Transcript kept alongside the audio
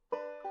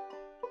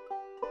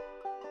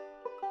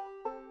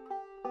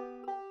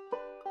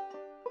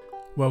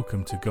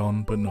Welcome to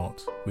Gone But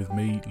Not with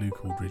me,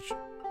 Luke Aldridge.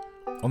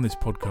 On this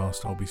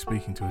podcast, I'll be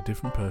speaking to a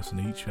different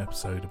person each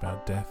episode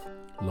about death,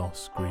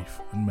 loss,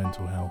 grief, and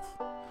mental health.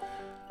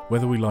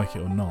 Whether we like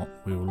it or not,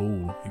 we will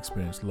all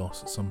experience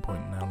loss at some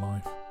point in our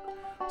life.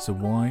 So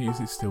why is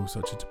it still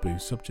such a taboo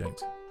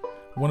subject?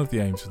 One of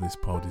the aims of this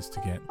pod is to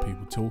get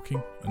people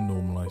talking and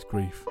normalise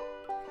grief.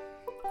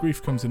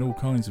 Grief comes in all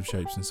kinds of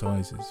shapes and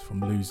sizes,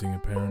 from losing a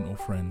parent or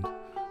friend,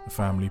 a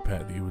family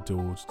pet that you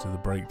adored, to the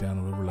breakdown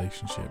of a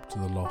relationship, to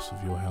the loss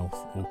of your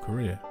health or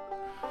career.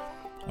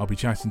 I'll be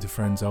chatting to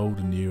friends old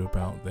and new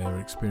about their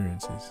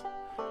experiences.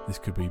 This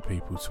could be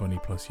people 20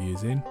 plus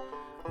years in,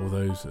 or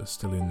those that are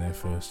still in their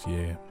first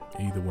year.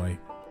 Either way,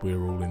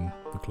 we're all in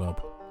the club.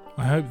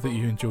 I hope that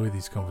you enjoy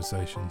these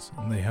conversations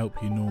and they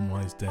help you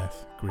normalise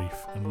death,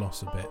 grief and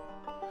loss a bit.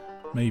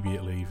 Maybe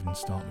it'll even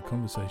start the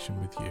conversation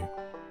with you.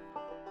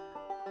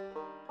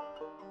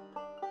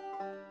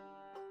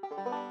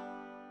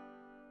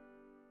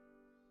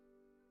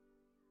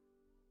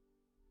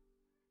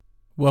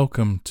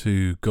 Welcome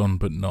to Gone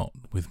But Not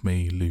with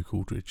me, Luke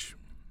Aldridge.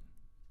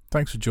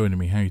 Thanks for joining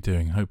me. How are you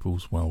doing? Hope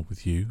all's well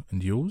with you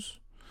and yours.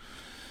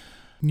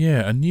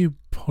 Yeah, a new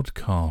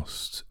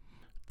podcast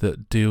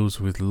that deals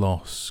with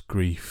loss,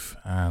 grief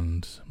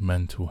and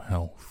mental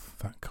health,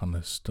 that kind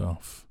of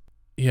stuff.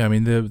 Yeah, I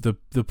mean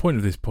the point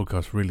of this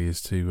podcast really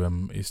is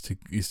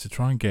to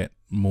try and get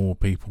more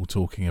people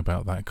talking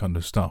about that kind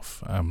of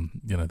stuff.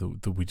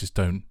 That we just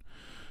don't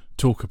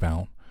talk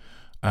about.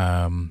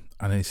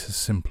 And it's as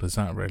simple as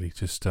that, really.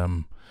 Just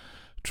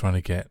trying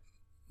to get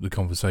the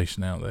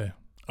conversation out there.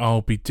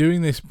 I'll be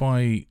doing this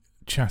by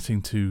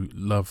chatting to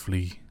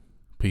lovely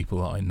people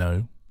that I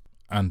know,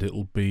 and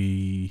it'll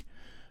be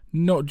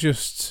not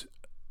just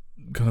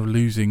kind of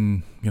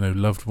losing,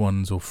 loved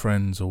ones or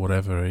friends or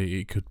whatever.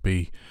 It could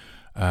be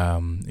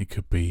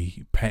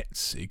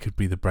pets. It could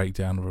be the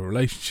breakdown of a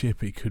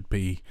relationship. It could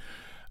be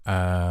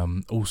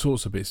all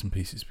sorts of bits and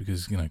pieces,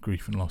 because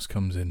grief and loss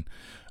comes in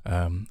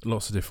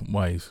lots of different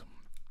ways,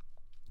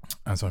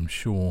 as I'm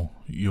sure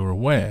you're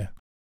aware.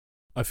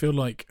 I feel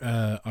like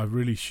I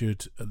really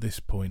should at this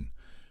point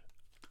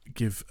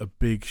give a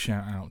big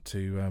shout out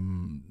to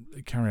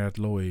Cariad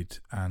Lloyd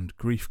and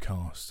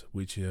Griefcast,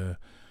 which are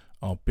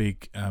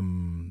big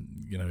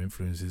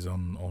influences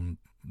on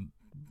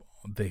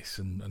this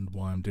and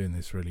why I'm doing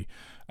this, really.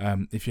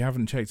 If you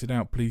haven't checked it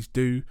out, please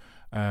do.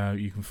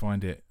 You can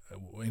find it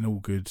in all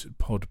good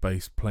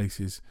pod-based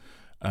places.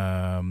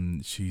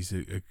 She's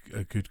a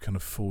good kind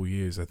of 4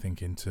 years, I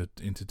think, into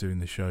doing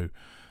the show.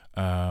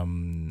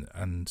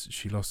 And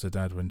she lost her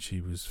dad when she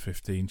was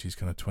 15. She's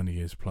kind of 20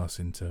 years plus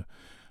into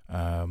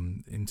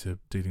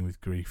dealing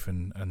with grief,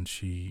 and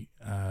she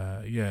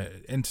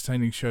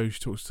entertaining show. She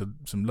talks to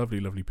some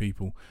lovely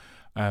people.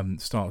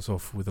 Starts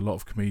off with a lot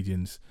of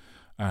comedians,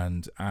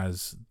 and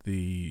as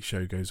the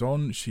show goes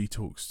on, she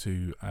talks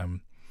to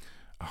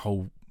a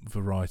whole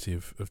variety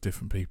of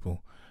different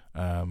people,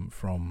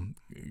 from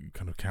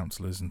kind of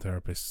counsellors and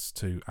therapists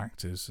to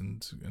actors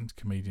and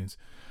comedians.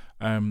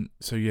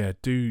 So yeah,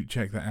 do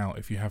check that out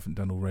if you haven't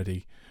done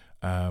already.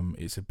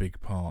 It's a big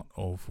part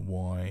of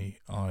why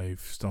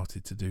I've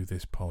started to do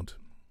this pod.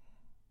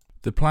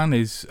 The plan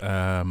is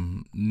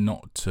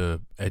not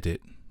to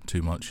edit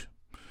too much.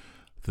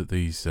 That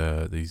these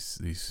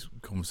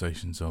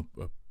conversations are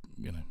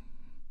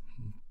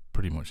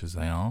pretty much as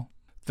they are.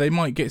 They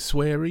might get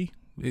sweary.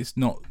 It's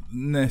not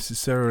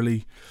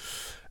necessarily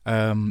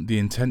the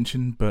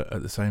intention, but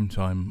at the same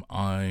time,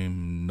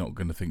 I'm not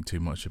going to think too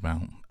much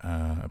about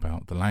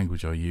the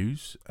language I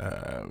use.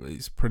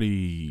 It's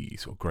pretty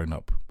sort of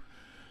grown-up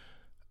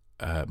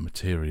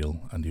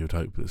material, and you would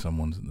hope that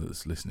someone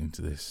that's listening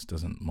to this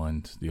doesn't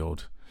mind the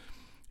odd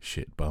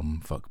shit,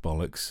 bum, fuck,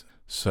 bollocks.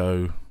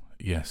 So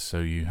yes, so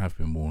you have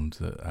been warned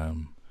that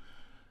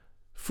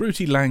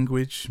fruity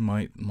language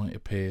might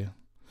appear.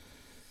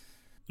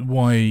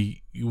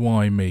 Why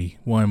me?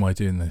 Why am I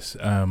doing this?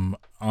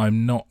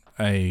 I'm not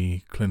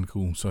a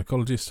clinical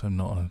psychologist. I'm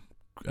not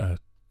a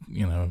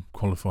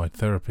qualified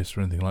therapist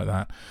or anything like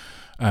that.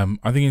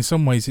 I think in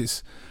some ways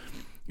it's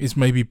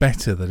maybe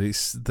better that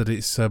it's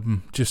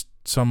just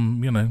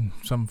some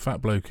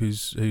fat bloke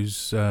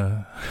who's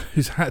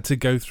had to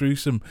go through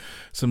some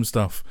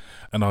stuff,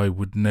 and I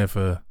would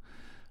never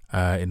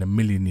in a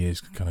million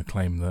years kind of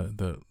claim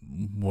that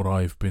what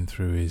I've been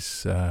through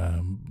is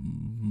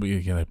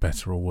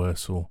better or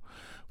worse or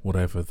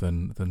whatever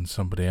than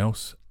somebody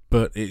else.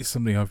 But it's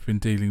something I've been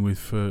dealing with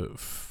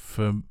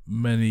for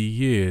many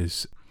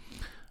years.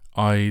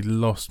 I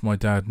lost my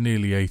dad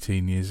nearly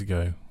 18 years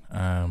ago,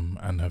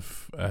 and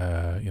have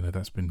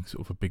that's been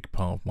sort of a big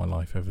part of my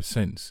life ever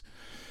since.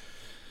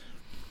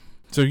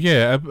 So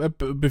yeah,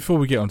 before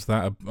we get onto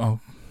that, I'll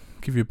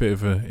give you a bit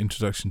of an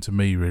introduction to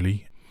me,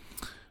 really.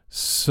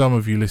 Some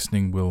of you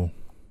listening will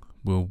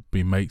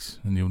be mates,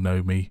 and you'll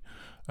know me,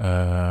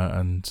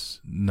 and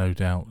no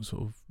doubt,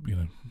 sort of,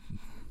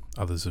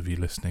 others of you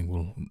listening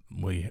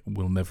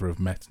will never have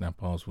met, and our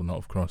paths will not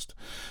have crossed.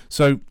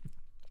 So,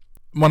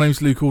 my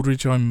name's Luke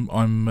Aldridge.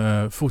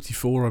 I'm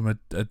 44. I'm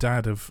a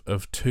dad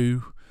of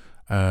two.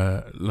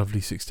 lovely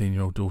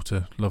 16-year-old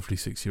daughter, lovely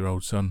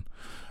 6-year-old son.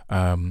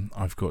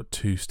 I've got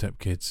 2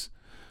 stepkids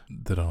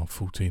that are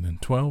 14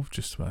 and 12,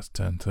 just about to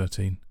turn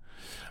 13.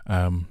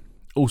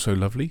 Also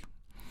lovely.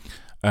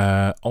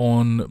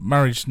 On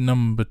marriage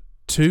number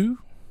 2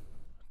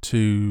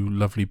 to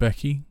lovely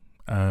Becky,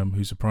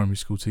 who's a primary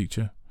school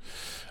teacher.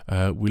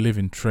 We live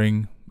in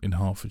Tring in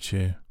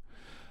Hertfordshire,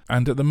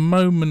 and at the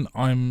moment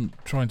I'm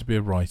trying to be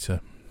a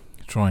writer.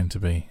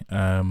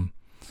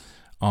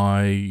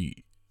 I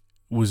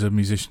was a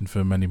musician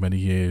for many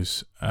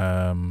years,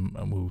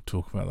 and we'll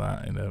talk about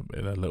that in a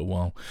little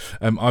while.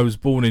 I was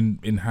born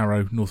in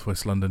Harrow,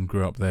 northwest London,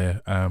 grew up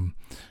there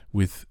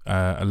with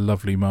a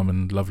lovely mum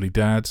and lovely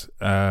dad,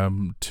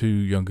 2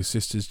 younger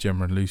sisters,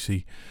 Gemma and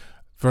Lucy.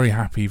 Very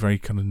happy, very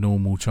kind of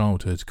normal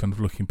childhood. Kind of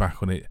looking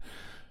back on it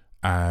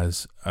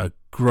as a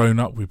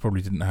grown-up, we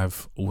probably didn't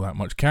have all that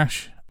much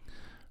cash,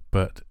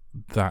 but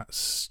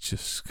that's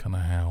just kind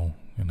of how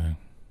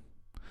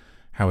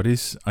it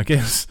is, I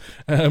guess.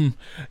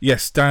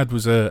 Yes, Dad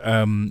was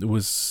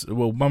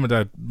Mum and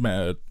Dad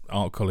met at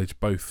art college.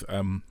 Both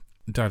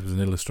Dad was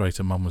an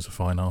illustrator, Mum was a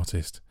fine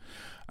artist,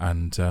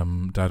 and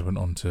Dad went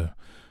on to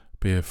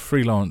be a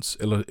freelance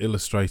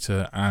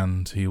illustrator,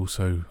 and he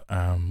also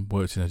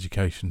worked in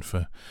education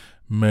for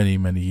many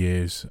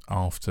years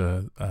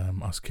after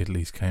us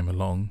Kidleys came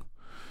along.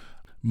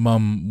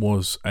 Mum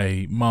was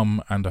a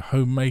mum and a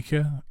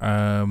homemaker.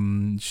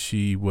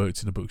 She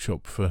worked in a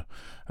bookshop for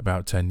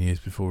about 10 years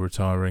before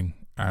retiring,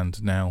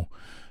 and now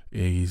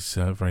is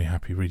very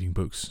happy reading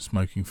books,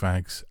 smoking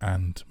fags,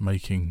 and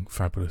making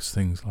fabulous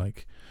things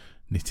like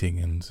knitting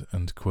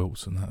and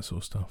quilts and that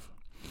sort of stuff.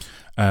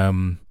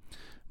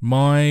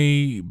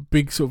 My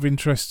big sort of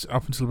interest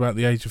up until about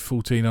the age of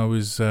 14, I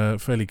was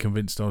fairly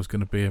convinced I was going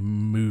to be a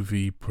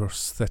movie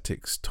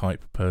prosthetics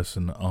type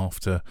person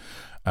after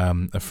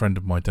a friend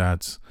of my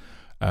dad's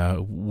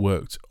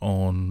worked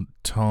on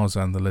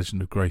Tarzan, The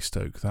Legend of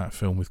Greystoke, that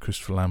film with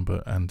Christopher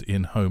Lambert and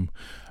Ian Holm,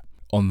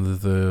 on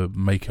the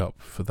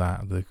makeup for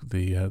that,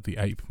 the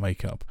ape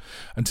makeup.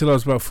 Until I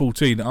was about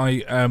 14,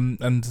 I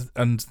and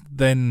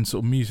then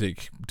sort of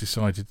music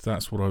decided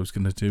that's what I was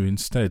going to do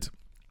instead.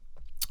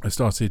 I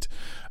started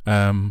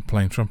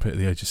playing trumpet at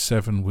the age of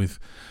 7 with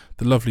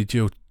the lovely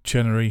Jill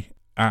Chenery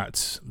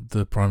at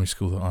the primary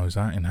school that I was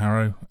at in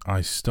Harrow.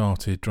 I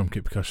started drum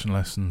kit percussion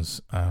lessons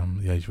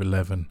at the age of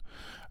 11,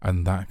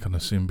 and that kind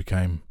of soon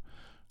became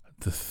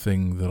the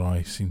thing that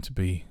I seemed to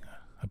be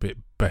a bit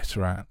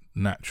better at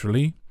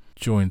naturally.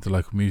 Joined the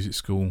local music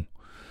school,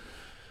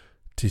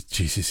 did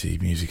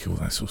GCSE music, all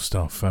that sort of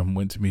stuff.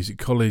 Went to music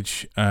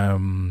college,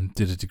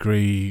 did a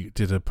degree,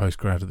 did a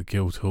postgrad at the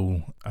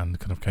Guildhall, and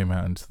kind of came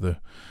out into the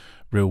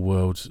real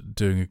world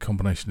doing a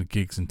combination of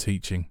gigs and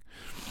teaching.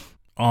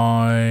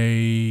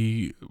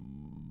 I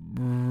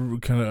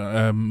kind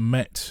of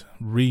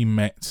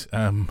re-met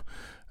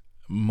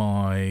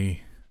my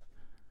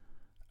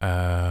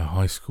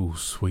high school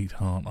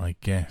sweetheart, I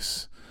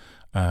guess,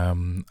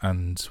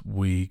 and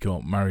we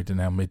got married in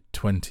our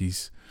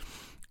mid-20s.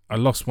 I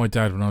lost my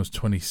dad when I was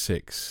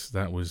 26.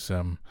 That was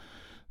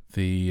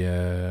the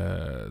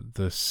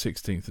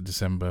 16th of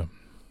December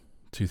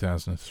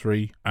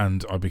 2003,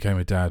 and I became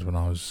a dad when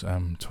I was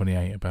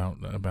 28,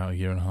 about a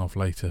year and a half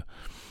later.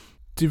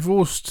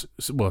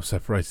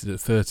 Separated at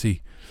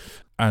 30,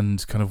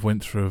 and kind of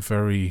went through a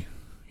very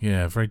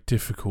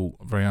difficult,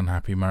 very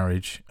unhappy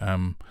marriage.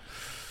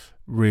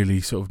 Really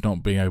sort of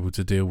not being able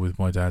to deal with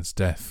my dad's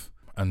death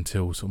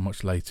until sort of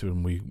much later,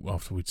 and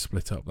after we'd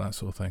split up, that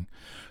sort of thing.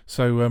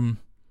 So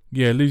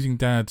losing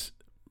Dad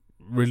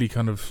really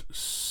kind of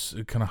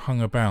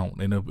hung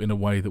about in a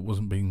way that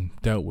wasn't being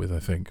dealt with, I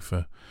think,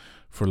 for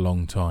a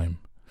long time.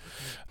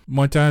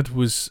 My dad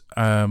was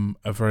a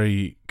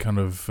very kind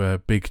of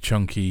big,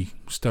 chunky,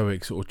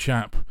 stoic sort of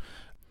chap.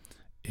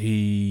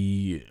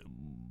 He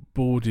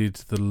boarded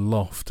the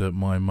loft at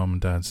my mum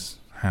and dad's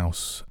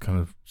house. Kind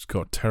of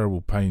got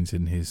terrible pains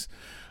in his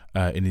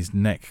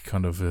neck.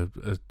 Kind of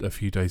a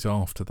few days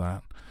after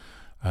that,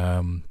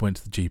 went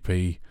to the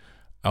GP.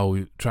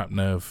 Trapped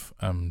nerve.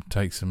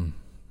 Take some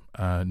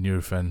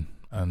Nurofen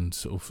and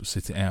sort of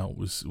sit it out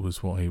was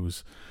what he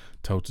was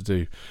told to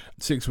do.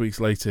 6 weeks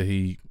later,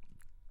 he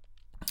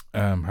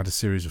had a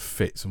series of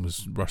fits and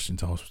was rushed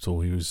into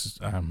hospital. He was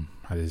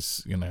had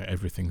his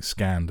everything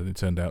scanned, and it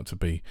turned out to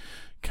be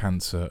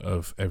cancer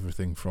of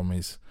everything from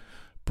his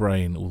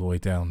brain all the way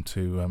down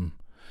to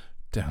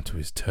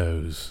his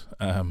toes.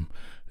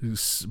 It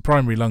was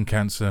primary lung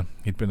cancer.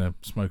 He'd been a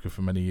smoker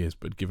for many years,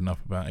 but given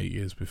up about 8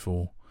 years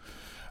before,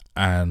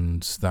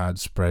 and that had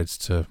spread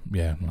to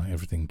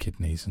everything,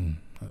 kidneys and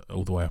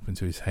all the way up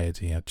into his head.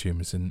 He had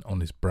tumours on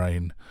his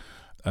brain,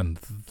 and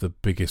the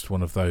biggest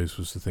one of those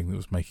was the thing that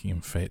was making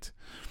him fit.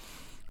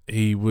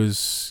 He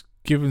was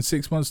given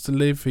 6 months to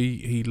live.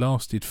 He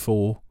lasted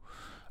 4,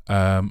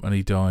 and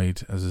he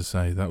died, as I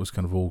say, that was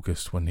kind of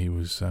August when he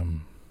was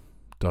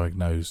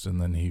diagnosed,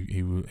 and then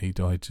he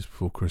died just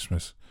before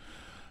Christmas.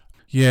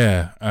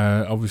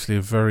 Obviously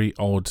a very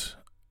odd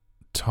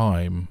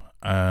time.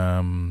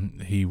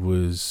 He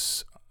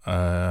was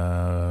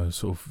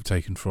sort of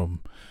taken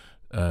from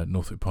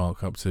Northwick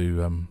Park up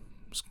to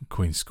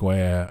Queen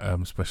Square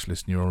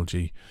Specialist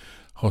Neurology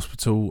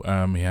Hospital.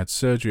 He had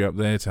surgery up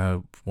there to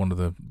have one of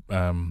the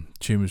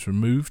tumours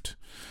removed.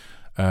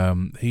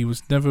 He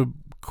was never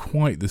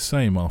quite the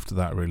same after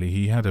that, really.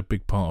 He had a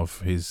big part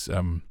of his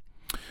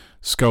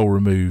skull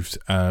removed,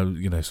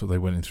 so they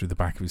went in through the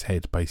back of his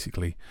head,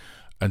 basically.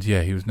 And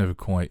yeah, he was never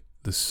quite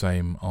the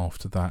same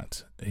after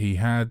that. He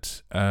had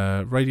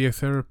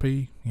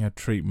radiotherapy, he had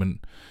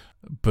treatment,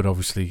 but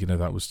obviously,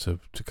 that was to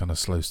kind of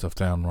slow stuff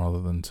down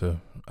rather than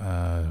to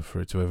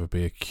for it to ever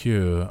be a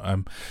cure.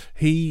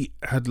 He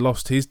had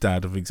lost his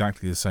dad of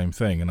exactly the same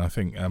thing, and I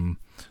think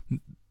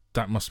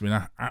that must have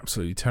been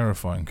absolutely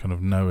terrifying, kind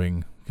of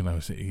knowing,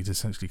 he'd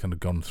essentially kind of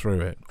gone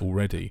through it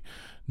already,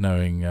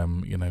 knowing,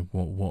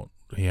 what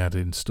he had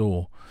in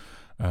store,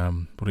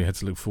 what he had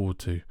to look forward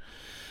to.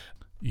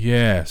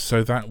 Yeah,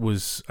 so that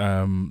was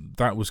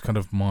kind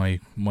of my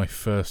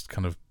first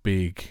kind of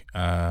big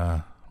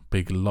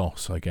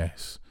loss, I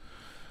guess.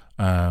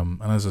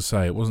 And as I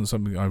say, it wasn't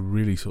something I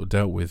really sort of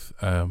dealt with.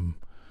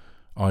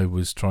 I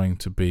was trying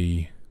to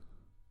be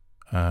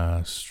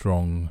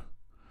strong,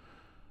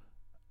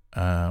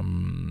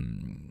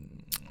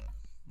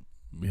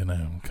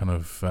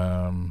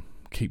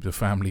 keep the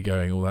family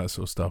going, all that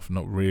sort of stuff,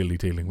 not really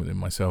dealing with it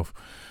myself.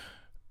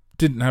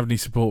 Didn't have any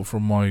support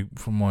from my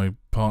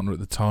partner at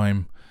the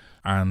time,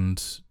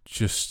 and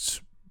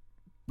just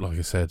like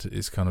I said,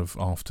 it's kind of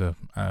after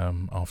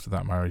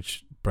that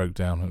marriage broke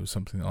down, it was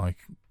something that I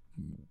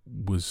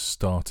was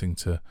starting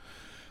to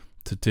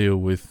deal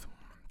with.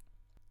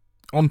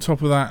 On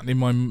top of that, in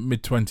my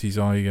mid-20s,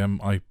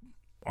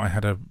 I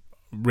had a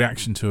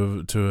reaction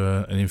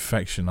to an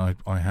infection. I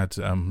had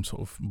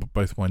sort of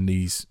both my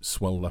knees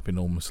swelled up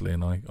enormously,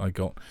 and I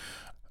got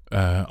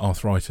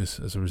arthritis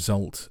as a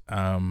result.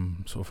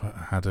 Sort of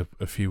had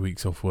a few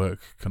weeks off work,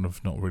 kind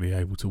of not really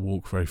able to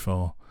walk very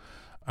far,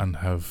 and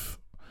have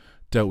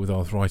dealt with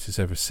arthritis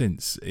ever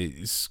since.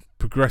 It's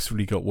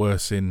progressively got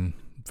worse in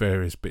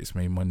various bits.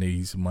 My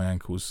knees and my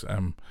ankles,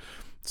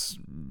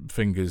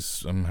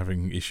 fingers. I'm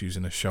having issues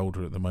in a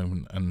shoulder at the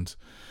moment, and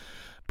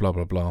blah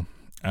blah blah.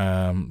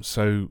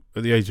 So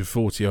at the age of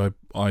 40,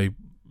 I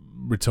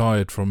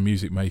retired from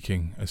music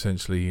making.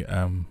 Essentially,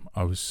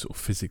 I was sort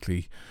of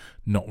physically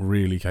not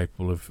really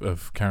capable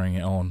of carrying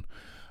it on,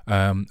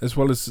 as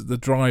well as the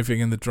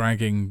driving and the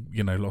dragging.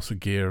 Lots of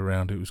gear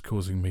around. It was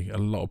causing me a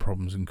lot of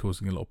problems and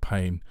causing a lot of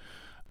pain.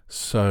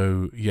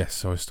 So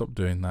yes, I stopped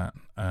doing that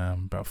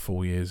about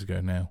 4 years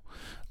ago now.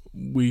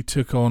 We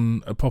took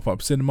on a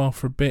pop-up cinema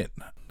for a bit,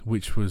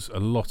 which was a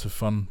lot of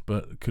fun,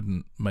 but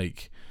couldn't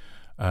make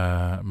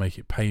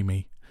it pay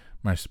me.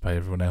 Managed to pay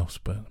everyone else,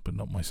 but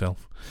not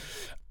myself.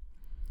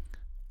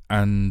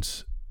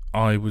 And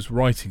I was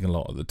writing a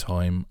lot at the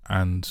time,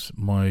 and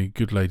my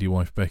good lady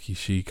wife Becky,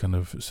 she kind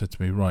of said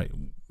to me, right,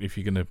 if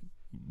you're going to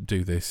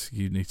do this,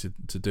 you need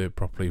to do it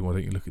properly. Why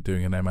don't you look at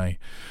doing an MA?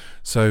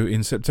 So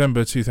in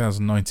September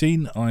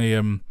 2019,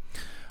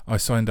 I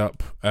signed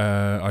up.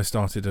 I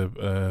started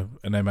an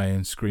MA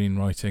in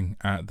screenwriting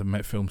at the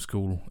Met Film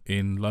School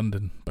in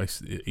London,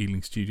 based at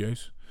Ealing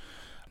Studios,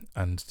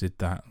 and did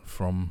that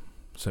from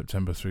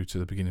September through to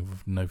the beginning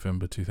of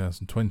November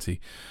 2020.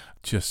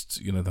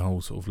 Just, the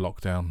whole sort of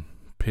lockdown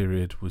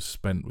period was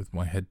spent with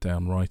my head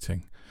down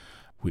writing,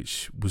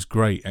 which was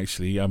great,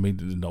 actually. I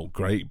mean, not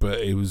great, but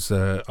it was.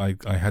 I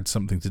had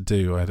something to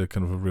do. I had a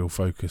kind of a real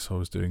focus. I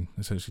was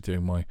essentially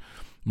doing my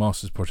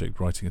master's project,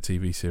 writing a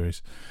TV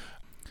series,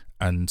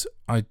 and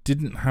I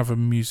didn't have a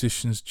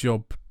musician's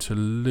job to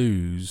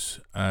lose.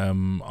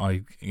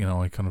 I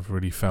kind of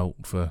really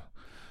felt for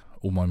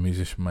all my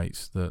musician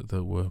mates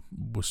that were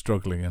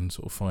struggling and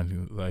sort of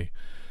finding that they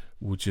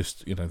were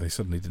just, they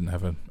suddenly didn't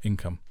have an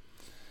income.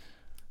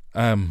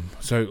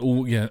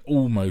 So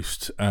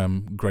almost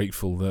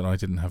grateful that I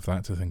didn't have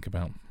that to think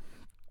about.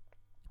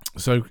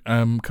 So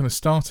kind of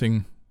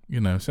starting,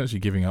 essentially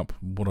giving up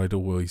what I'd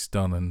always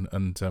done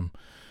and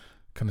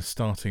kind of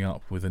starting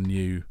up with a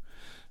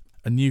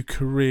new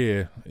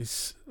career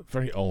is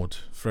very odd,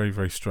 very,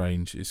 very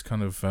strange. It's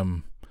kind of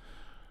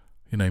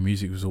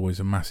music was always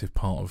a massive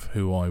part of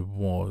who I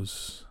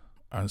was,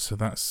 and so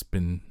that's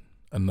been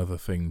another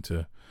thing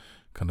to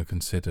kind of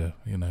consider,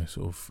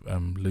 sort of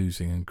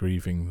losing and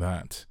grieving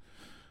that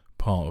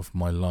part of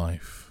my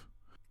life.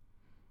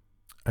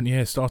 And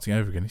yeah, starting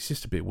over again, it's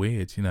just a bit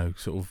weird,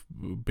 sort of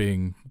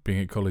being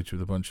at college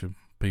with a bunch of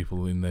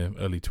people in their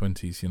early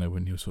 20s,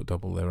 when you're sort of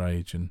double their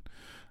age, and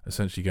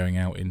essentially going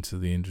out into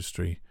the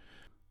industry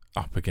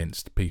up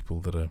against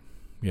people that are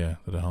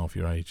half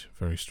your age.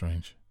 Very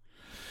strange.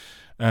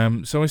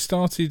 So I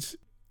started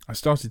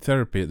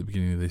therapy at the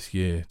beginning of this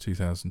year,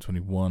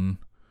 2021,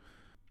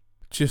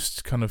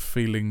 just kind of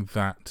feeling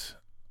that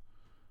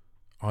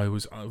I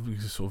was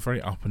sort of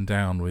very up and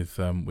down with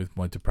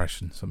my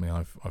depression, something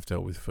I've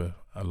dealt with for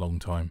a long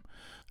time,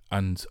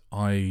 and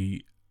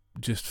I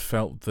just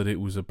felt that it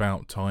was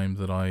about time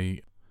that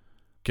I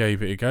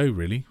gave it a go,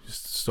 really.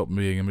 Just stop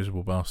being a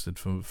miserable bastard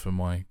for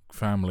my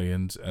family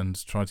and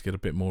try to get a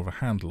bit more of a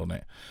handle on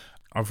it.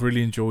 I've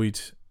really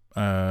enjoyed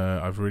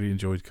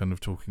kind of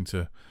talking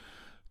to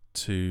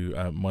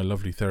to my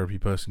lovely therapy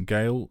person,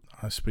 Gail.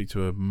 I speak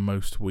to her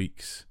most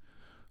weeks.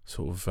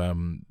 Sort of,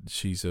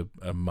 she's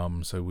a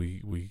mum, so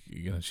we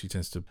she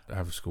tends to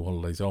have school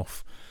holidays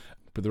off,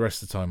 but the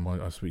rest of the time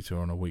I speak to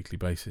her on a weekly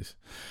basis.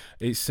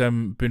 It's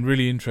been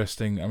really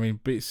interesting. I mean,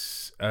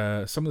 bits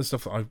some of the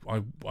stuff that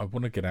I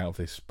want to get out of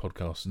this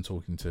podcast and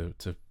talking to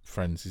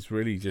friends is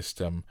really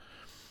just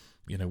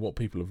what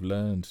people have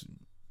learned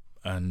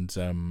and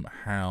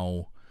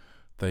how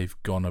they've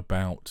gone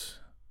about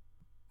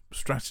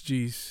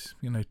strategies,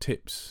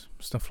 tips,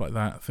 stuff like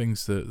that,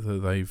 things that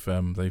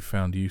they've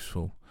found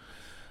useful.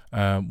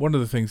 One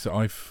of the things that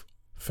I've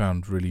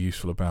found really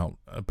useful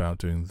about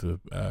doing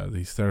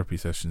these therapy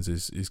sessions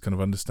is kind of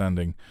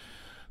understanding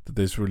that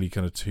there's really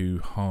kind of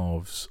two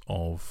halves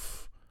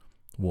of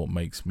what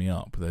makes me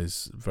up.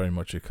 There's very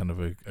much a kind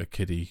of a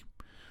kiddie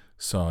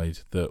side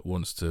that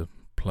wants to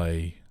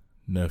play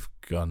Nerf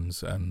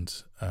guns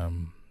and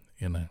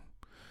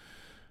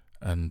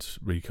and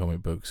read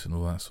comic books and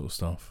all that sort of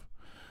stuff.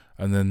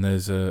 And then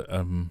there's a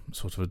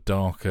sort of a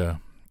darker,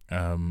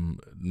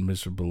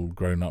 miserable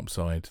grown-up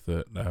side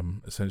that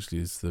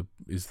essentially is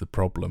the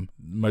problem.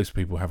 Most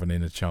people have an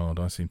inner child.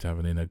 I seem to have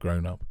an inner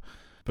grown-up,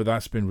 but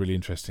that's been really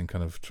interesting.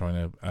 Kind of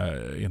trying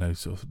to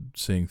sort of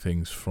seeing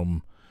things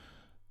from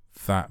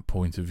that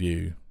point of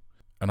view.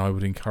 And I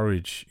would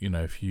encourage,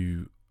 if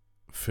you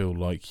feel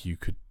like you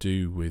could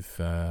do with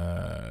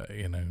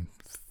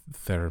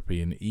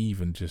therapy, and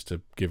even just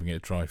giving it a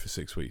try for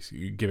 6 weeks,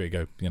 you give it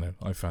a go.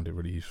 I found it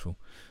really useful.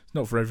 It's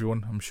not for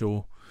everyone, I'm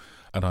sure.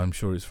 And I'm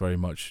sure it's very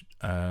much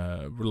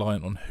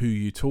reliant on who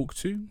you talk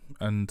to,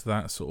 and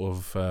that sort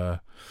of,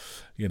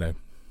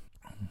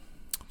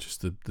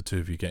 just the two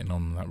of you getting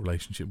on, that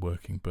relationship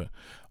working. But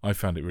I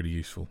found it really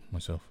useful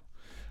myself.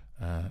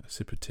 A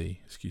sip of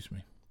tea, excuse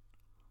me.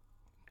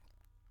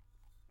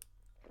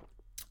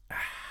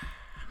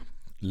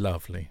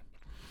 Lovely.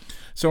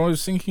 So I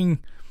was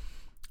thinking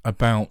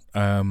about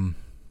other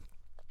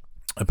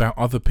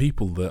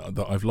people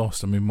that I've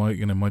lost. I mean,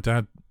 my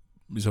dad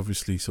is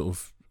obviously sort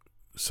of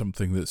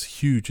something that's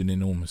huge and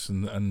enormous,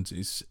 and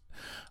it's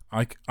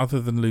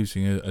other than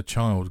losing a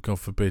child, God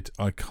forbid,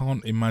 I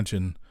can't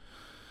imagine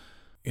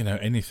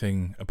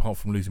anything apart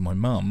from losing my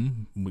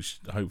mum, which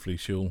hopefully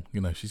she'll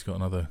she's got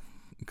another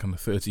kind of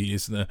 30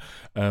 years there.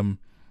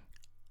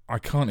 I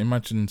can't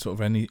imagine sort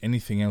of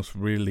anything else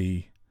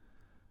really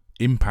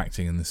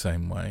impacting in the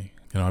same way.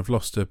 I've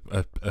lost a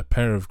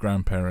pair of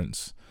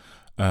grandparents,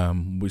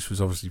 which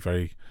was obviously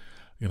very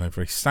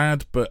very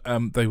sad, but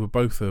they were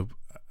both a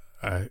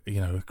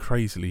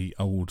crazily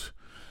old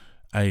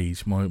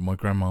age. My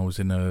grandma was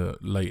in her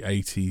late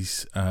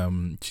 80s.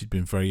 She'd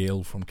been very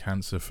ill from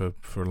cancer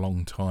for a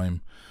long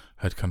time,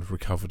 had kind of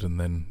recovered and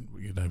then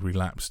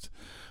relapsed.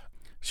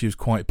 She was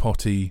quite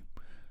potty,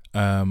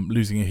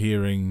 losing her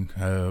hearing.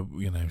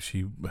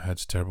 She had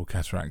terrible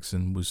cataracts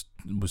and was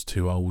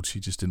too old. She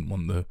just didn't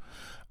want the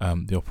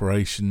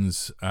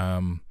operations.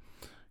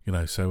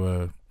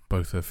 So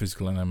both her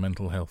physical and her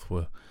mental health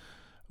were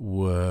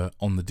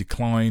on the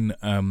decline.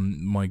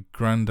 My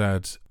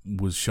granddad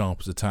was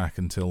sharp as a tack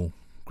until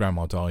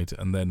Grandma died,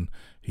 and then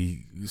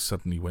he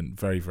suddenly went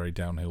very, very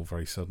downhill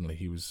very suddenly.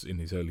 He was in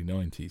his early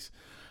 90s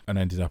and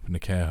ended up in a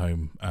care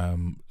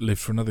home. Lived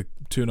for another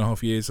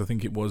 2.5 years, I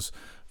think it was,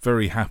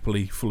 very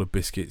happily, full of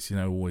biscuits,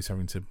 always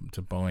having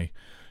to buy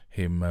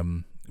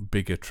him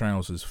bigger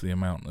trousers for the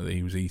amount that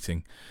he was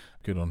eating.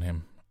 Good on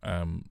him.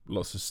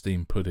 Lots of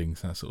steamed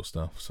puddings, that sort of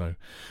stuff. So,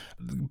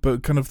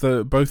 but kind of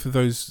both of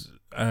those,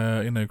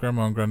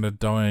 Grandma and Grandad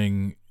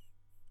dying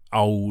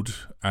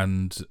old,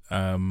 and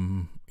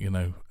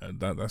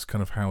that's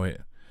kind of how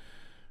it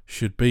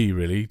should be,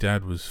 really.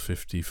 Dad was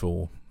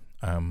 54,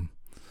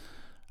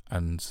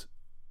 and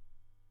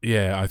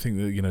yeah, I think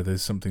that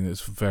there's something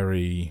that's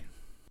very,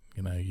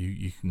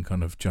 you can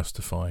kind of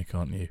justify,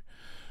 can't you?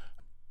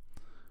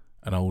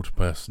 An old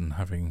person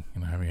having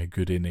a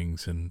good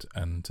innings and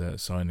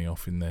signing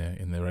off in their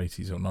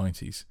 80s or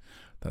 90s.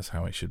 That's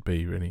how it should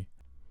be, really.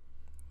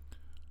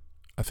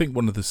 I think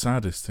one of the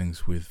saddest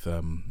things with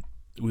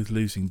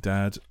losing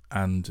Dad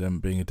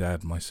and being a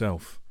dad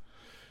myself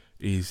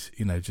is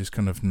just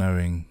kind of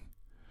knowing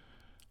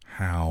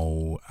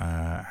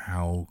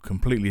how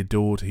completely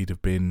adored he'd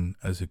have been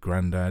as a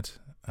granddad,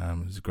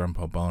 as a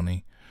Grandpa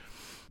Barney,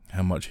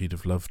 how much he'd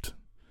have loved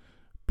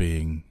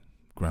being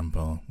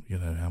Grandpa,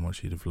 how much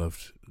he'd have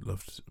loved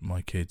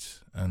my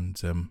kids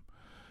and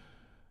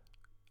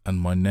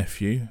my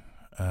nephew,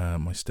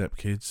 my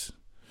stepkids,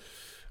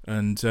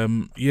 and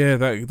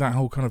that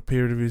whole kind of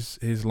period of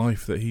his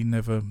life that he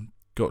never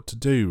got to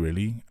do,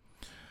 really,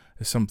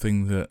 is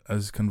something that,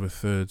 as kind of a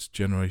third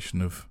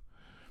generation of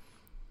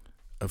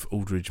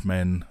Aldridge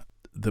men,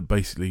 that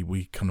basically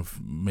we kind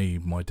of, me,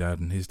 my dad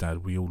and his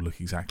dad, we all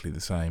look exactly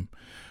the same.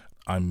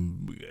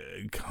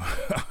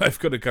 I've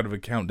got a kind of a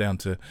countdown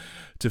to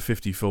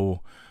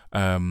 54,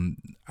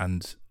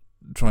 and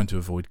trying to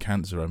avoid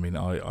cancer. I mean,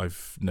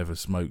 I've never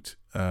smoked,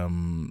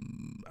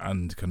 and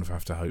kind of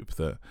have to hope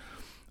that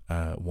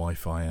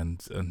Wi-Fi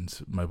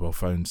and mobile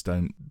phones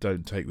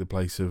don't take the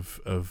place of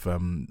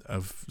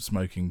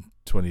smoking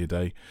 20 a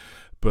day.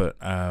 But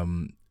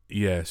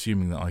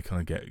assuming that I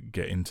kind of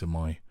get into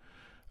my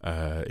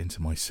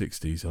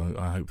 60s,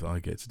 I hope that I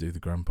get to do the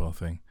grandpa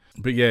thing.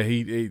 But yeah,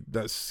 he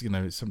that's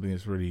it's something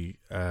that's really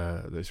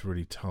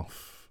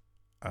tough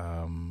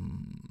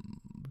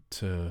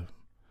to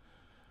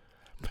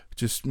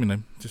just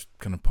kind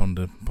of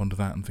ponder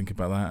that and think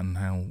about that, and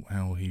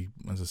how he,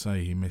 as I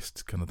say, he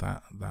missed kind of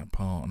that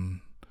part.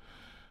 And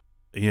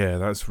yeah,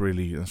 that's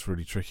really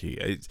tricky.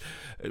 It's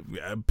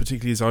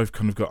particularly as I've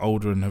kind of got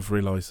older and have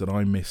realised that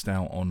I missed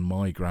out on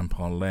my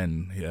grandpa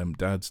Len,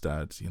 Dad's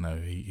dad.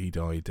 He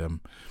died a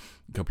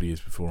couple of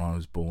years before I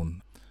was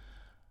born.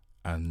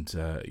 And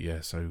so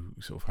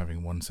sort of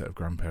having one set of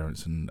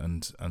grandparents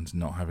and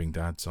not having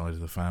Dad's side of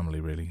the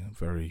family, really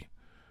very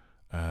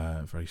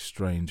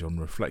strange on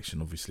reflection.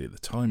 Obviously at the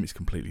time it's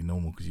completely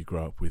normal because you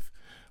grow up with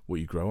what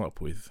you grow up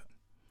with.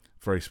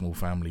 Very small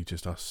family,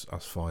 just us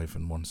five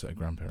and one set of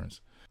grandparents.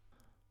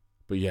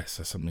 But yes,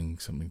 that's something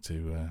that's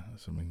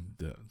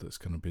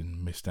kind of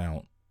been missed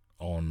out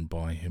on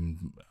by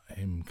him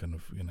kind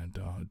of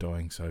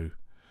dying so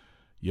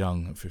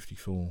young at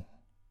 54.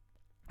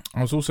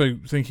 I was also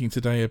thinking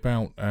today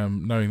about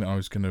knowing that I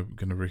was going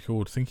to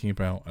record, thinking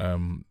about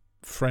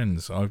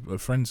friends.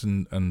 Friends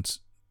and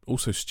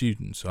also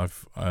students.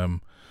 I've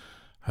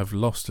have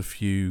lost a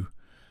few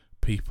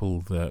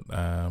people that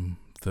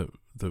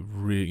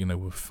really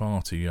were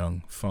far too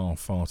young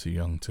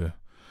to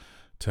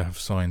have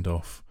signed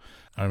off.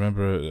 I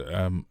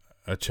remember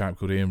a chap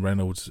called Ian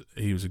Reynolds.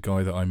 He was a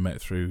guy that I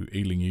met through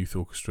Ealing Youth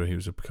Orchestra. He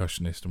was a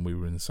percussionist, and we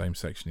were in the same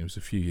section. He was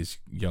a few years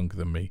younger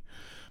than me.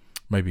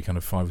 Maybe kind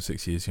of 5 or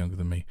 6 years younger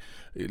than me.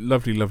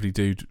 Lovely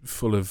dude,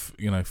 full of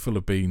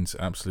beans.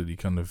 Absolutely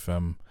kind of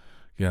one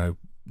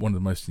of the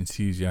most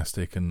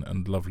enthusiastic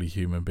and lovely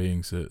human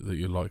beings that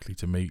you're likely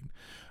to meet.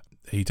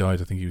 He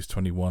died, I think he was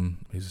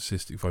 21. He's a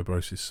cystic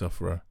fibrosis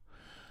sufferer,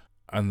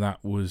 and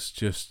that was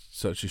just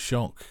such a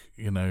shock.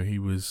 He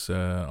was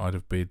I'd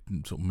have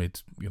been sort of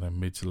mid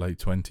to late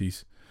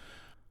 20s,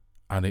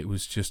 and it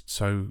was just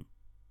so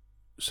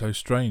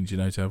strange,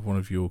 to have one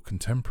of your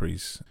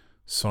contemporaries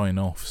sign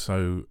off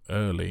so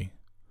early.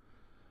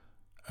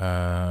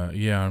 I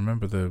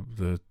remember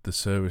the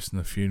service and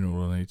the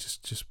funeral, and it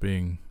just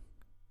being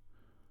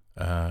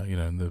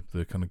and the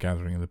kind of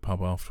gathering in the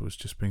pub afterwards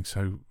just being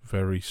so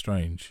very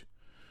strange.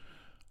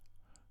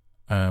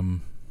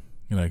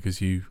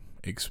 Because you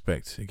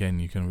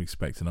kind of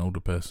expect an older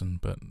person,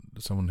 but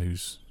someone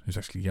who's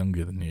actually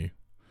younger than you,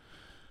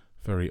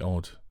 very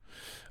odd.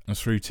 And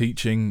through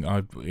teaching,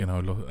 a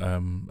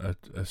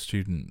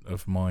student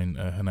of mine,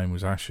 her name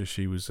was Asha.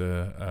 She was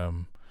a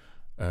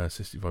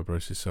cystic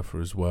fibrosis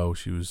sufferer as well.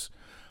 She was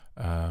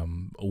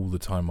all the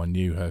time I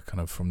knew her, kind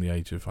of from the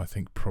age of, I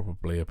think,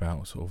 probably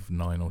about sort of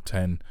 9 or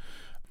 10.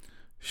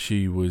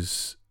 She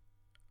was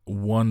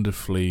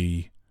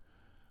wonderfully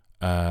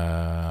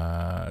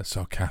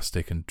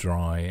sarcastic and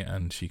dry,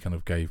 and she kind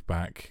of gave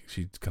back.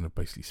 She'd kind of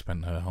basically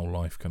spent her whole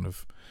life kind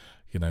of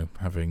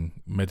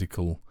having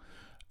medical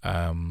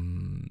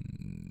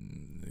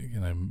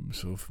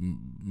sort of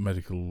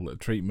medical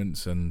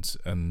treatments and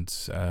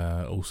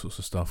all sorts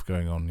of stuff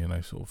going on,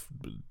 sort of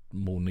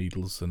more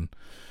needles than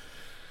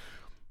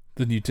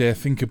you dare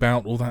think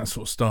about, all that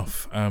sort of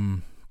stuff.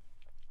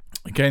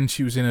 Again,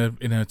 she was in her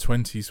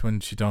 20s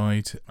when she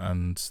died,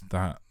 and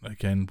that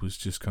again was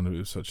just kind of, it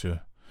was such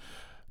a,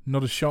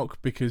 not a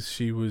shock, because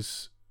she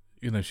was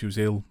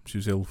ill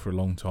for a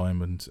long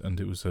time, and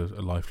it was a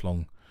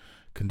lifelong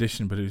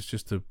condition, but it was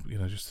just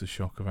the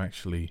shock of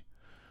actually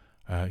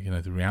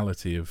the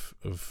reality of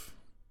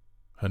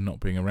her not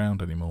being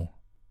around anymore.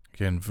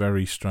 Again,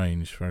 very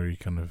strange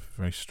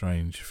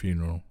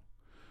funeral.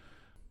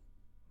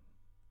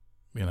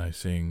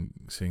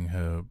 Seeing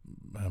her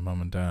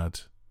mum and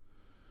dad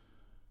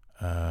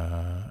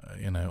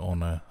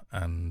honour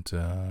and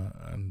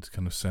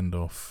kind of send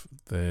off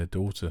their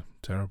daughter.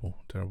 Terrible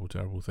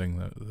thing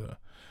that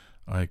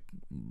I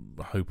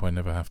hope I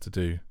never have to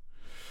do.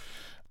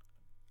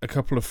 A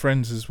couple of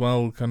friends as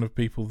well, kind of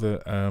people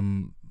that I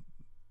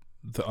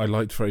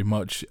liked very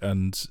much,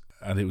 and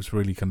it was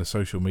really kind of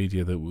social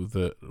media that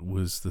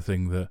was the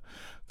thing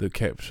that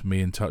kept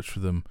me in touch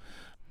with them.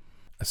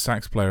 A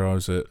sax player I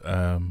was at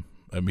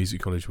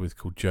music college with,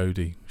 called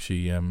Jodie.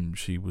 She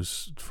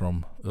was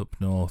from up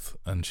north,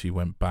 and she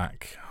went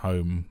back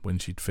home when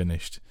she'd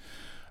finished.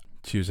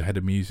 She was a head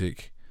of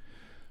music,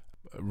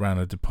 ran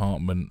a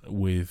department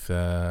with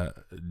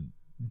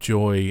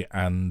joy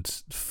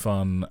and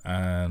fun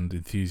and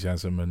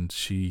enthusiasm, and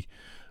she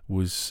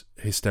was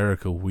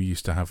hysterical. We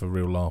used to have a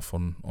real laugh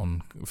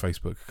on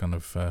Facebook, kind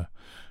of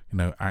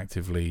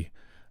actively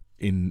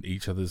in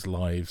each other's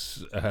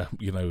lives,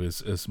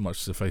 as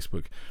much as a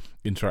Facebook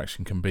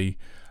interaction can be.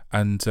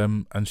 And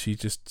she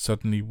just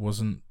suddenly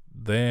wasn't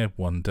there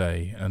one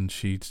day, and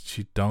she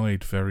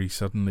died very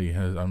suddenly.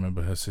 I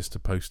remember her sister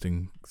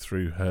posting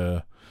through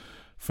her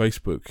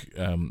Facebook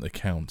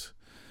account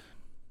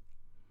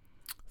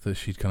that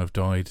she'd kind of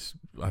died,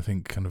 I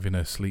think, kind of in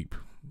her sleep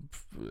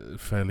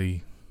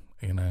fairly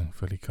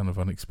kind of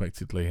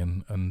unexpectedly,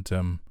 and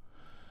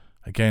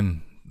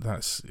again,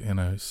 that's,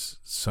 it's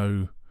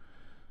so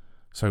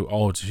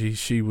odd.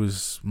 She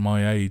was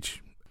my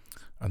age,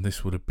 and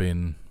this would have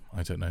been,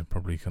 I don't know,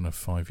 probably kind of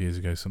 5 years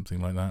ago, something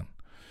like that.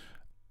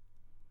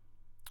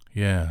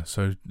 Yeah,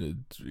 so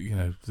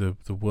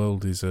the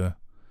world is a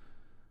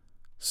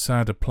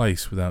sadder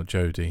place without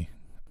Jodie.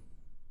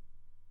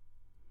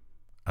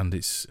 And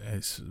it's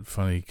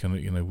funny, kind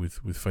of,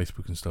 with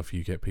Facebook and stuff,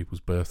 you get people's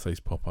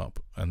birthdays pop up,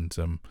 and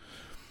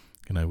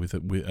with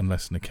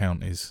unless an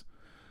account is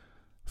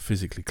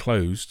physically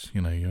closed,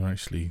 you're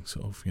actually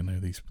sort of,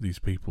 these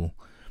people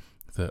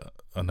that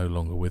are no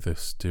longer with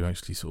us do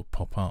actually sort of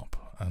pop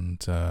up,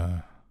 and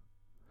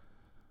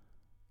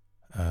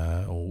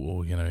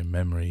or in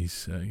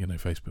memories,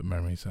 Facebook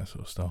memories, that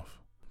sort of stuff.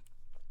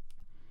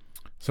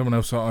 Someone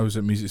else I was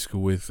at music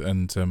school with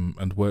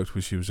and worked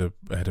with, she was a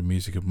head of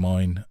music of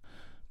mine,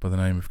 by the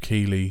name of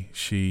Keely.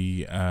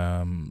 She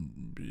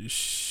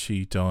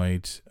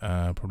died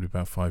probably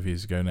about 5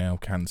 years ago now.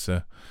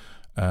 Cancer.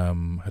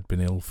 Had been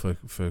ill for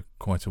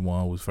quite a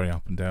while. Was very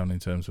up and down in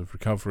terms of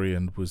recovery,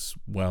 and was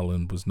well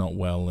and was not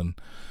well. And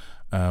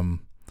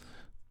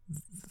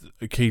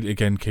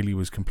Keely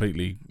was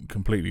completely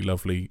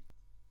lovely,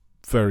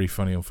 very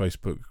funny on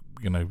Facebook.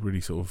 Really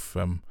sort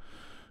of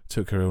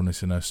took her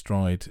illness in her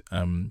stride.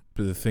 But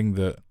the thing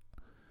that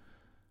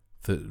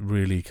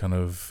really kind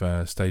of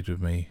stayed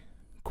with me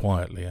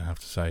quietly, I have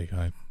to say,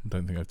 I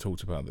don't think I've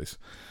talked about this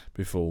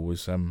before,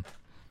 was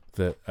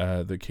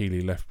that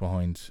Keely left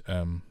behind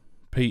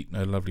Pete,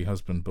 her lovely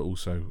husband, but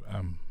also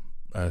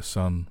her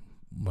son,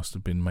 must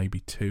have been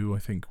maybe 2, I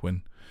think,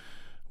 when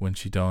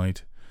she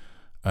died.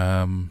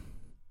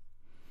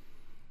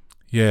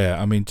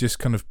 Just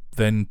kind of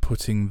then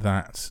putting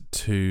that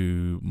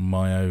to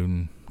my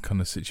own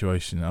kind of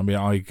situation.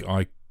 I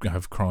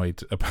have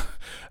cried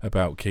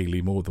about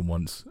Keely more than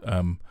once.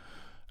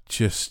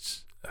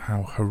 Just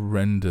how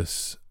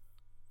horrendous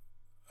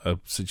a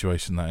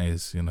situation that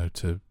is,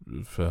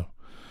 for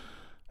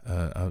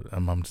a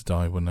mum to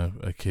die when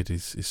a kid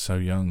is so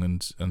young,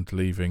 and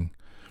leaving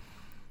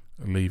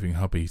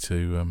hubby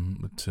to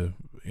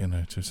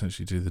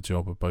essentially do the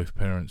job of both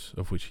parents,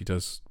 of which he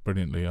does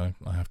brilliantly, I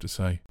have to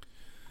say.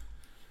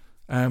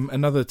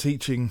 Another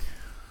teaching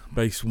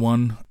based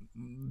one,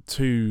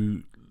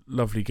 2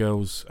 lovely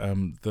girls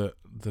that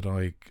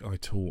I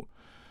taught,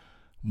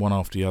 one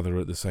after the other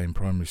at the same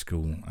primary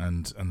school,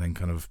 and then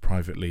kind of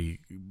privately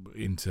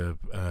into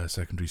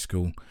secondary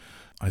school.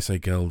 I say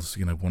girls,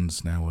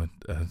 one's now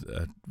a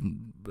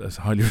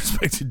highly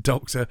respected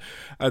doctor,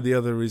 and the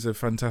other is a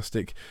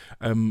fantastic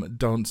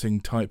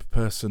dancing type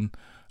person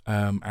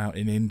out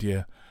in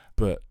India.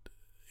 But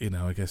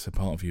I guess a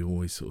part of you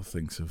always sort of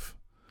thinks of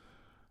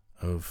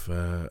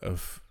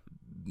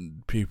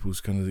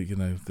pupils, kind of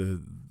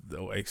the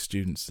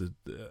ex-students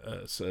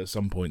at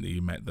some point that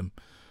you met them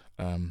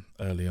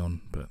early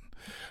on. But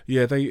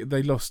yeah,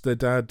 they lost their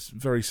dad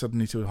very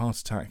suddenly to a heart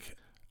attack.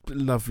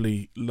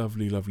 Lovely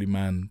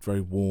man,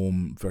 very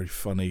warm, very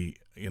funny.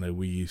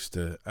 We used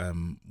to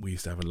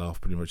have a laugh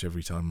pretty much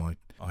every time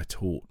I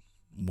taught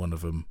one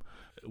of them.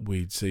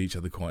 We'd see each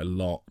other quite a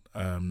lot,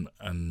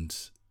 and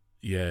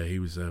yeah, he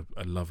was a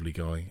lovely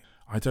guy.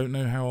 I don't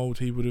know how old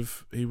he would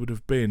have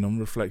been on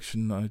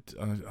reflection. I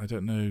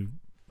don't know,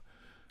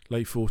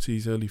 late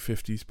 40s, early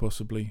 50s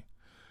possibly.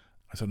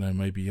 I don't know,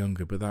 maybe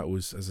younger, but that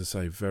was, as I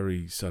say,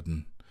 very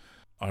sudden.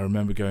 I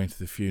remember going to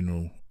the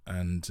funeral,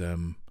 and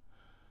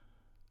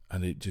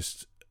it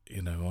just,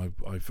 I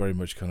very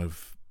much kind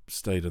of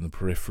stayed on the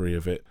periphery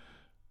of it.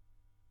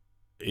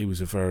 It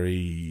was a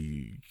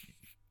very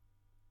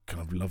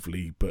kind of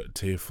lovely but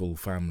tearful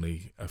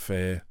family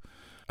affair,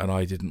 and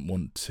I didn't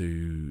want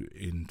to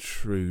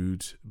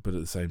intrude, but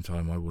at the same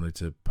time I wanted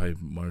to pay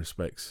my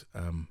respects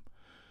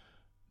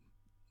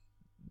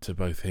to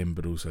both him,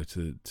 but also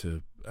to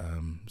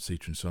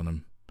Citron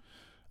Sonham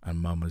and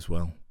Mum as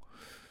well.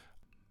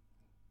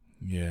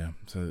 Yeah,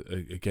 so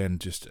again,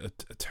 just a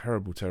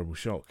terrible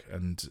shock,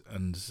 and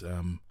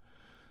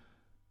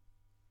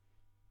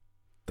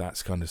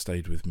that's kind of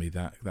stayed with me.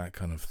 That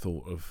kind of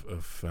thought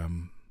of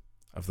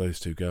those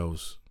 2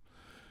 girls,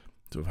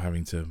 sort of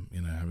having to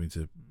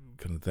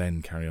kind of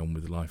then carry on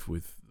with life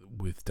with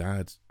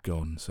Dad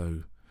gone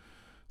so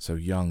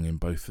young in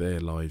both their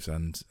lives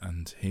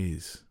and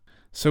his.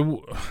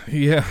 So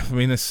yeah,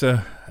 it's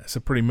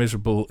a pretty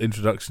miserable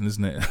introduction,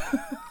 isn't it?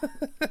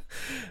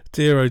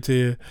 Dear oh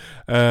dear.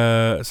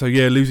 So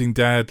yeah, losing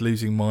Dad,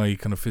 losing my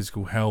kind of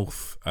physical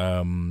health,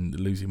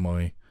 losing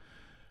my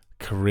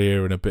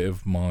career and a bit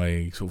of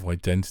my sort of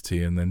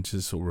identity, and then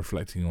just sort of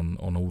reflecting on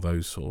all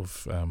those sort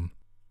of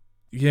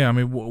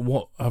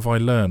what have I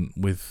learned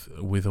with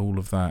all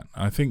of that?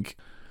 I think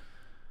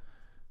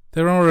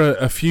there are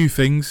a few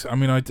things.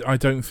 I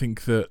don't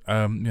think that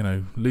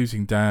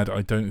losing Dad,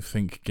 I don't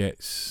think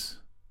gets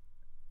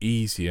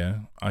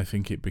easier. I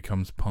think it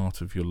becomes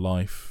part of your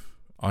life.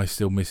 I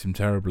still miss him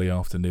terribly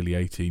after nearly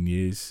 18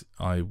 years.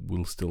 I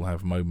will still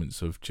have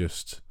moments of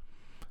just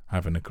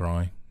having a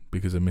cry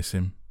because I miss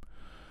him.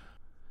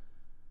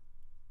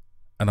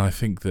 And I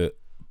think that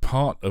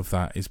part of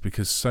that is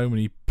because so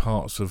many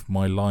parts of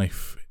my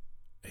life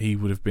he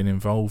would have been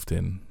involved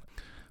in.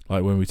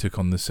 Like when we took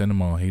on the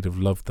cinema, he'd have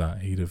loved that.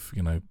 He'd have,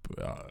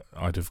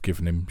 I'd have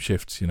given him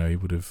shifts. He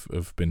would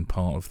have been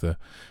part of the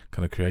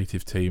kind of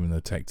creative team and the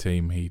tech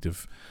team. He'd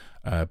have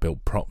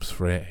built props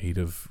for it. He'd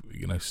have,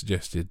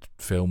 suggested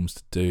films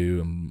to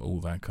do and all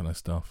that kind of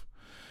stuff.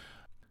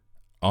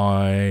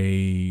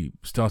 I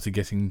started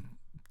getting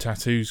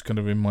tattoos kind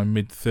of in my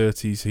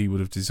mid-30s. He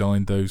would have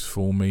designed those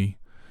for me.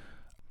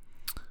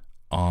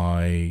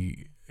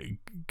 I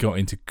got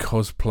into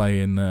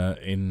cosplay in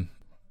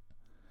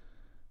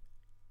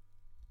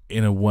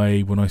a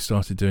way when I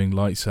started doing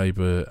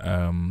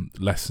lightsaber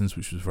lessons,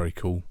 which was very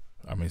cool.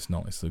 I mean, it's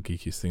the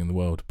geekiest thing in the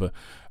world, but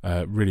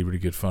really, really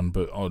good fun.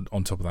 But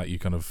on top of that, you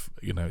kind of,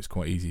 it's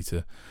quite easy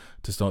to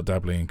start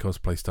dabbling in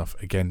cosplay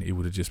stuff. Again, it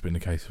would have just been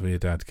a case of, here,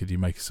 Dad, could you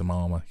make us some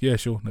armour? Yeah,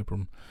 sure, no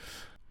problem.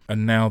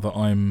 And now that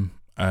I'm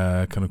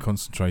kind of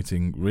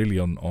concentrating really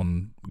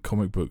on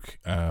comic book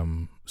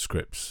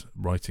scripts,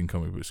 writing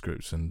comic book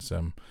scripts and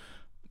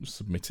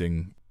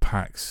submitting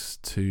packs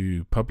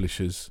to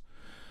publishers,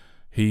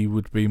 he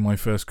would be my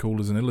first call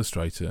as an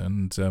illustrator,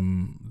 and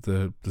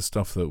the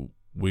stuff that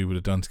we would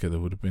have done together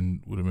would have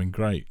been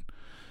great.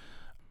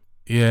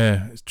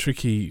 Yeah, it's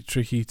tricky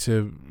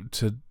to.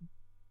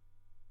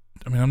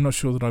 I mean, I'm not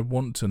sure that I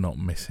want to not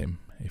miss him,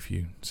 if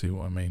you see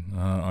what I mean.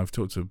 I've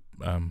talked to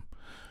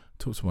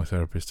my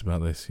therapist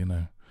about this.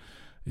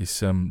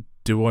 Is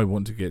do I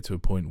want to get to a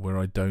point where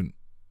I don't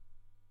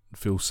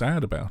feel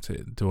sad about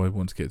it? Do I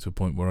want to get to a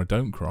point where I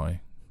don't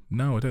cry?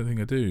 No, I don't think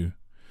I do.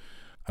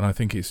 And I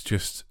think it's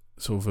just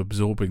sort of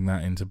absorbing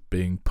that into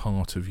being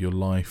part of your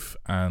life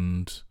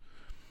and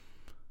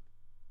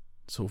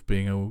sort of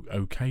being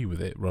okay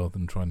with it rather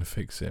than trying to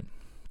fix it.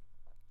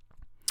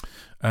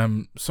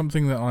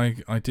 Something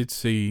that I did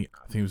see,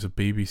 I think it was a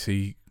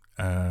BBC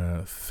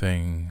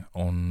thing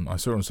I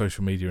saw it on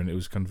social media, and it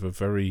was kind of a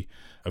very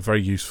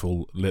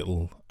useful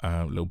little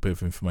bit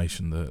of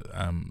information that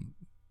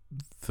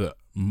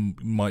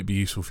might be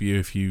useful for you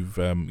if you've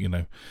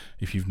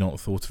if you've not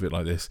thought of it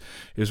like this.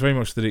 It was very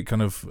much that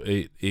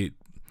it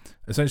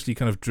essentially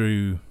kind of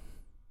drew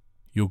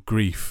your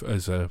grief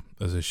as a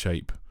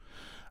shape,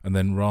 and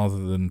then rather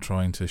than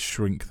trying to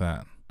shrink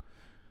that,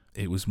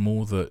 it was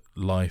more that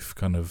life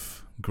kind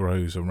of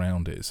grows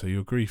around it. So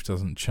your grief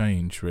doesn't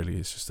change really;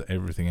 it's just that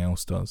everything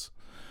else does,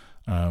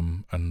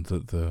 and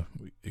that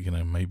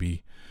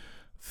maybe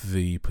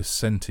the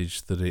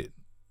percentage that it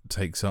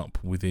takes up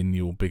within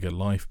your bigger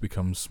life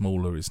becomes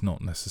smaller. It's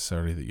not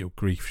necessarily that your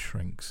grief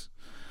shrinks.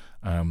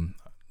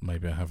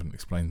 Maybe I haven't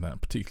explained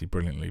that particularly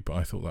brilliantly, but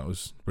I thought that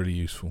was really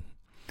useful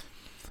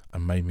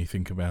and made me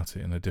think about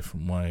it in a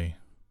different way.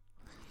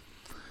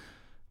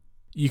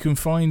 You can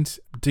find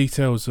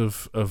details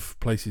of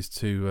places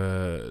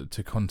to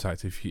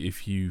contact if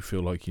you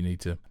feel like you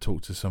need to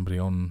talk to somebody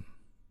on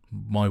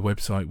my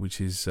website, which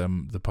is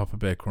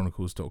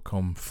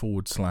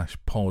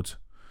thepapabearchronicles.com/pod.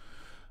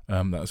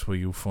 That's where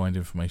you'll find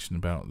information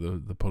about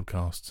the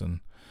podcasts, and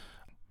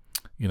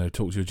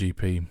talk to your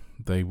GP.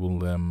 They will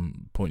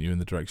point you in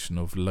the direction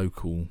of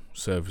local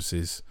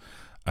services,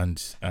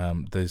 and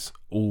there's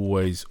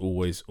always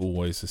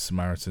the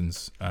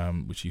Samaritans,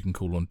 which you can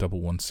call on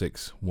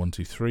 116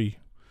 123.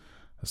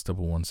 That's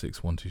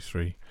 116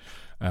 123,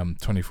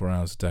 24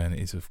 hours a day, and it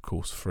is of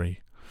course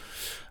free.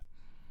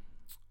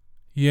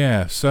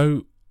 Yeah,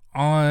 so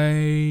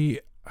I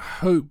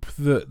hope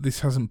that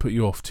this hasn't put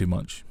you off too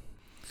much.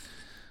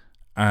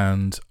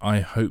 And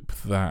I hope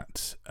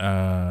that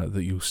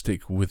that you'll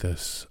stick with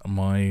us.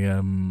 My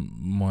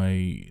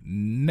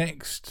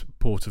next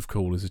port of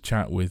call is a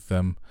chat with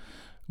my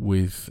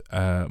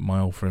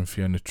old friend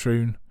Fiona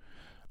Troon,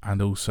 and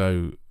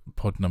also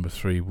pod number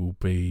 3 will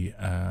be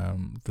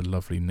the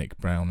lovely Nick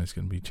Brown is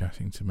going to be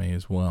chatting to me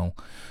as well.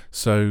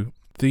 So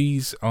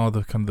these are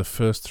the kind of the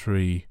first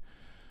 3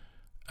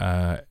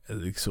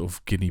 sort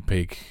of guinea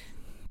pig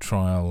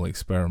trial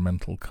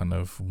experimental kind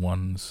of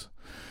ones.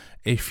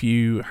 If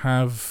you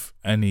have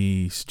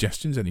any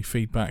suggestions, any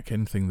feedback,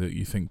 anything that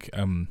you think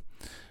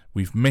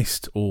we've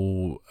missed,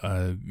 or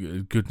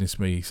goodness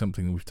me,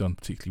 something that we've done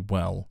particularly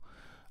well,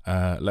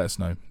 let us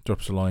know.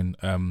 Drop us a line.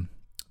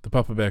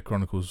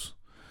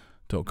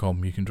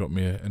 thepapabearchronicles.com. You can drop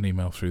me an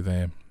email through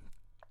there,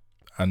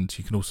 and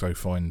you can also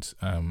find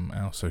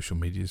our social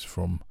medias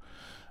from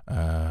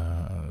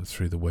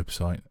through the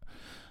website.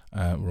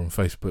 We're on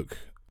Facebook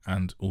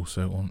and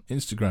also on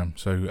Instagram.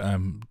 So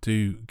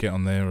do get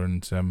on there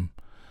and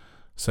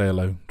say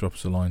hello, drop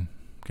us a line,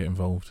 get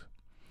involved.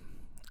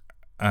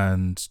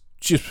 And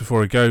just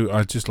before I go,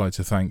 I'd just like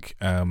to thank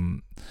a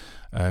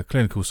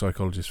clinical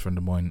psychologist friend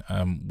of mine.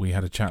 We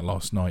had a chat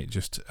last night,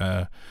 just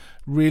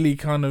really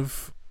kind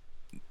of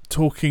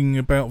talking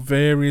about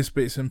various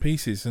bits and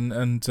pieces,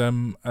 and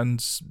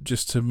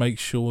just to make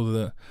sure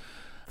that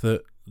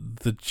the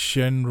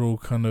general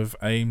kind of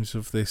aims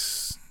of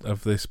this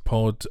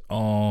pod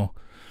are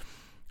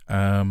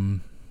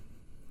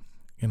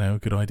a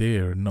good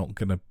idea and not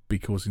going to be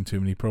causing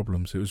too many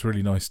problems. It was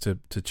really nice to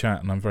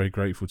chat, and I'm very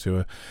grateful to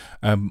her.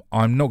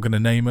 I'm not going to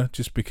name her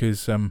just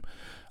because, I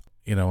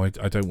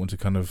don't want to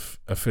kind of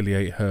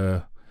affiliate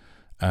her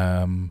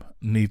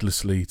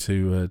needlessly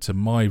to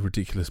my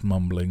ridiculous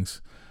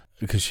mumblings,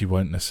 because she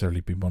won't necessarily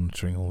be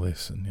monitoring all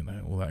this and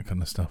all that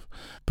kind of stuff.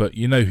 But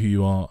you know who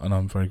you are, and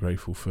I'm very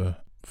grateful for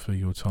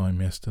your time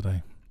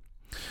yesterday.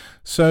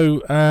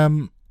 So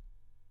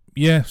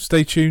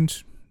stay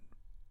tuned.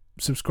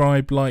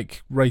 Subscribe,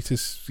 like, rate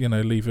us,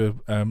 leave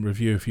a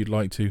review if you'd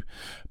like to.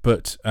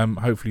 But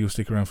hopefully you'll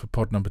stick around for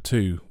pod number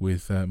 2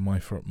 with my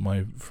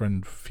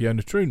friend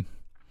Fiona Troon.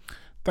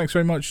 Thanks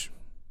very much.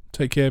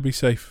 Take care, be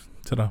safe.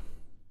 Ta-da.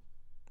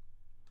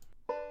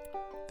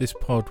 This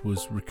pod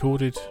was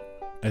recorded,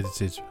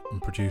 edited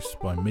and produced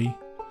by me,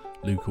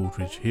 Luke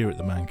Aldridge, here at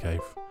the Man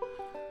Cave.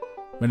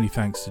 Many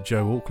thanks to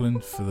Joe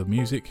Auckland for the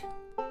music,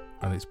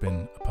 and it's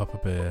been a Papa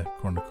Bear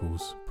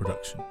Chronicles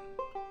production.